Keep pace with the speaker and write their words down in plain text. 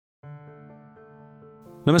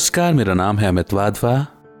नमस्कार, मेरा नाम है अमित वाधवा।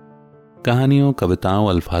 कहानियों, कविताओं,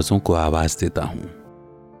 अल्फाजों को आवाज देता हूं।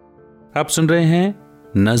 आप सुन रहे हैं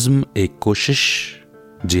नज्म एक कोशिश।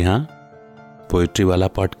 जी हां, पोएट्री वाला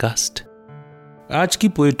पॉडकास्ट। आज की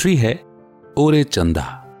पोएट्री है ओ रे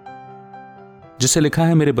चंदा, जिसे लिखा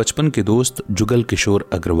है मेरे बचपन के दोस्त जुगल किशोर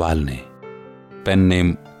अग्रवाल ने। पेन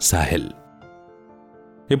नेम साहिल।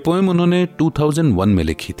 ये पोएम उन्होंने 2001 में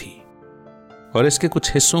लिखी थी और इसके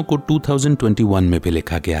कुछ हिस्सों को 2021 में भी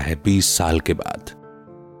लिखा गया है, 20 साल के बाद।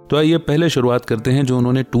 तो आइए पहले शुरुआत करते हैं जो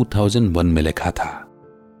उन्होंने 2001 में लिखा था।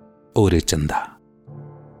 ओ रे चंदा।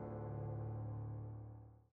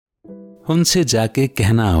 उनसे जाके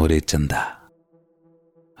कहना ओ रे चंदा,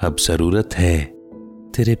 अब जरूरत है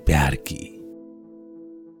तेरे प्यार की।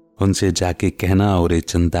 उनसे जाके कहना ओ रे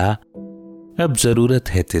चंदा, अब जरूरत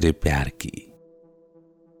है तेरे प्यार की।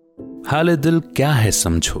 हाले दिल क्या है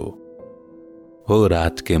समझो, हो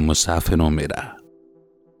रात के मुसाफिरों मेरा।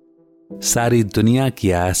 सारी दुनिया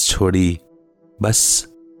की आस छोड़ी, बस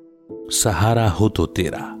सहारा हो तो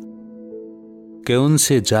तेरा। कि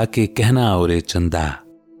उनसे जाके कहना ओ रे चंदा,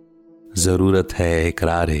 जरूरत है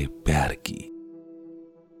इकरारे प्यार की।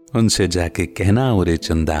 उनसे जाके कहना ओ रे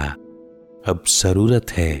चंदा, अब जरूरत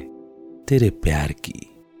है तेरे प्यार की।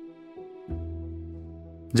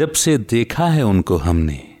 जब से देखा है उनको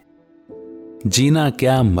हमने, जीना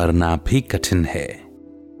क्या मरना भी कठिन है।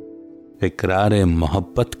 इकरारे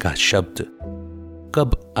मोहब्बत का शब्द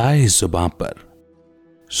कब आए जुबां पर,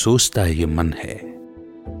 सोचता ये मन है।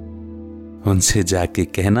 उनसे जाके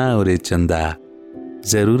कहना ओ रे चंदा,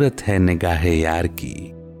 जरूरत है निगाहे यार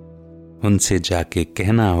की। उनसे जाके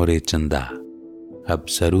कहना ओ रे चंदा, अब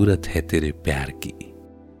जरूरत है तेरे प्यार की।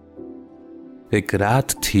 एक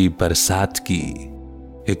रात थी बरसात की,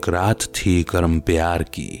 एक रात थी गर्म प्यार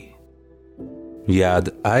की।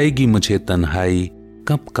 याद आएगी मुझे तन्हाई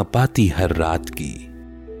कप कपाती हर रात की।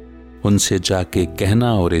 उनसे जाके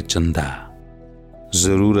कहना ओ रे चंदा,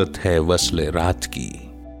 जरूरत है वस्ले रात की।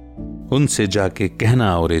 उनसे जाके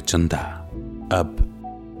कहना ओ रे चंदा, अब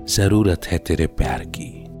जरूरत है तेरे प्यार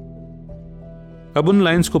की। अब उन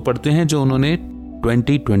लाइंस को पढ़ते हैं जो उन्होंने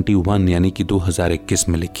 2021 यानी कि 2021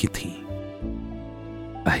 में लिखी थी।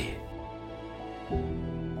 आइए।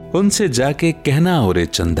 उनसे जाके कहना ओ रे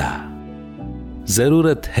चंदा,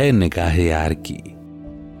 जरूरत है निगाहे यार की।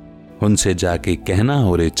 उनसे जाके कहना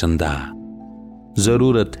ओ रे चंदा,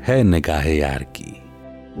 जरूरत है निगाहे यार की।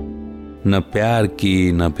 न प्यार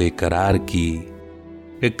की न बेकरार की,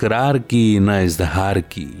 इकरार की न इजहार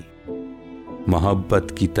की।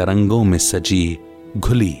 मोहब्बत की तरंगों में सजी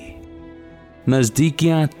घुली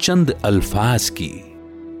नजदीकियां चंद अल्फाज की।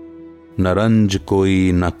 न रंज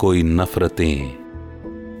कोई न कोई नफरतें,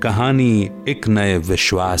 कहानी एक नए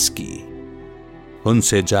विश्वास की।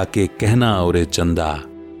 उनसे जाके कहना ओ रे चंदा,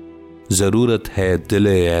 जरूरत है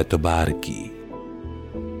दिले एतबार की।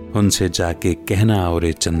 उनसे जाके कहना ओ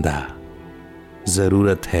रे चंदा,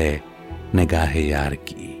 जरूरत है निगाहे यार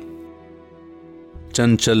की।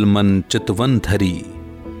 चंचल मन चितवन धरी,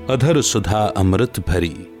 अधर सुधा अमृत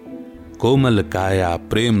भरी। कोमल काया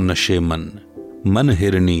प्रेम नशे मन, मन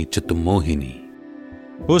हिरनी चित मोहिनी।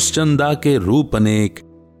 उस चंदा के रूप अनेक,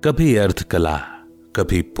 कभी अर्ध कला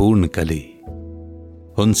कभी पूर्ण कली।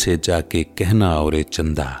 उनसे जाके कहना ओ रे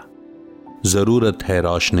चंदा, जरूरत है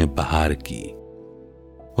रोशने बहार की।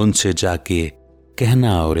 उनसे जाके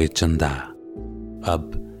कहना ओ रे चंदा,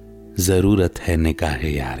 अब जरूरत है निगाहे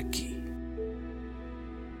यार की।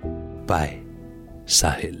 बाय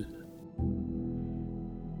साहिल।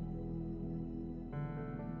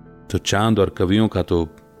 तो चांद और कवियों का तो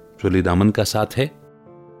चुली दामन का साथ है।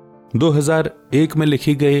 2001 में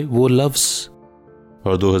लिखी गए वो लफ्ज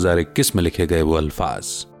और 2021 में लिखे गए वो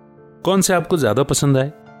अल्फाज, कौन से आपको ज्यादा पसंद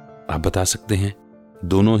आए आप बता सकते हैं।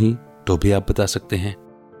 दोनों ही तो भी आप बता सकते हैं।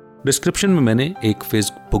 डिस्क्रिप्शन में मैंने एक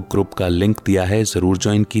फेसबुक ग्रुप का लिंक दिया है, जरूर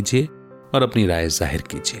ज्वाइन कीजिए और अपनी राय जाहिर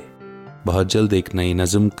कीजिए। बहुत जल्द एक नई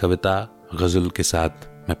नज्म, कविता, गजल के साथ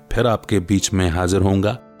मैं फिर आपके बीच में हाजिर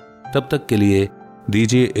होऊंगा। तब तक के लिए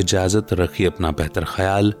दीजिए इजाजत, रखिए अपना बेहतर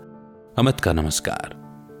ख्याल। अमित का नमस्कार।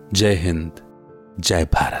 जय हिंद, जय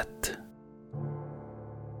भारत।